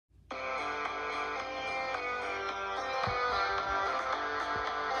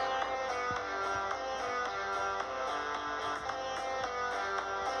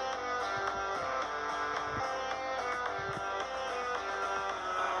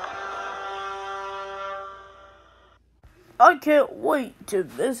I can't wait to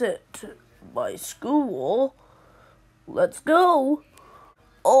visit my school. Let's go.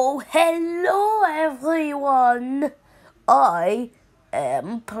 Oh, hello everyone. I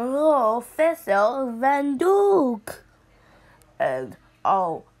am Professor Van Duke. And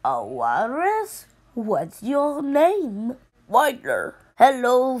Walrus, what's your name? Wagner.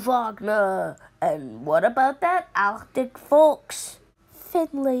 Hello, Wagner. And what about that Arctic fox?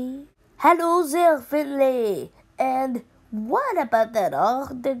 Finley. Hello there, Finley. And what about that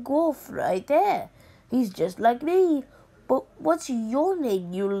Arctic wolf right there? He's just like me. But what's your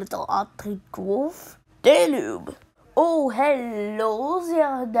name, you little Arctic wolf? Danube. Oh, hello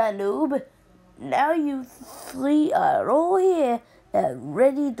there, Danube. Now you three are all here and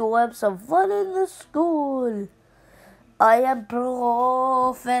ready to have some fun in the school. I am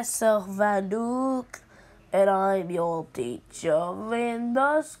Professor Van Duke, and I'm your teacher in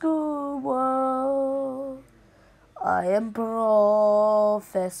the school world. I am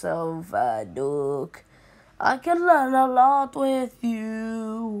Professor Van Duke. I can learn a lot with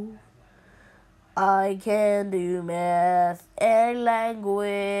you. I can do math and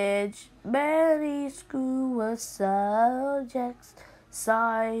language, many school subjects,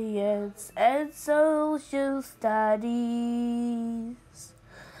 science and social studies.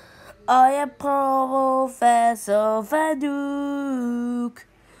 I am Professor Van Duke.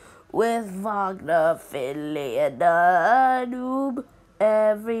 With Wagner, Finley and Danube,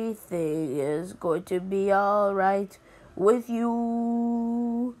 everything is going to be alright with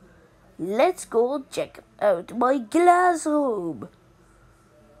you. Let's go check out my classroom.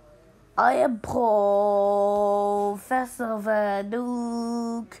 I am Professor Van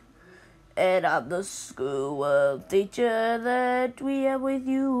Duke, and I'm the school teacher that we have with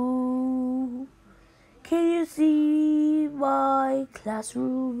you. Can you see my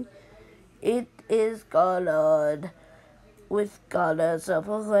classroom? It is colored with colors of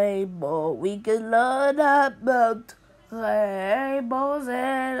a rainbow. We can learn about rainbows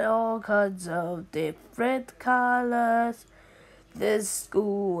and all kinds of different colors. This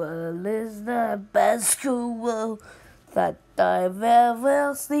school is the best school that I've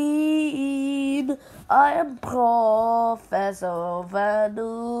ever seen. I am Professor Van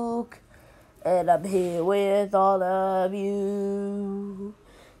Duke, and I'm here with all of you.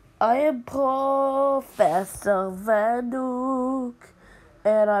 I am Professor Van Duke,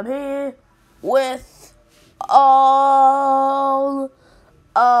 and I'm here with all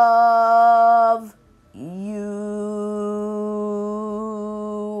of you.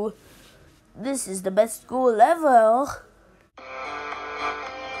 This is the best school ever.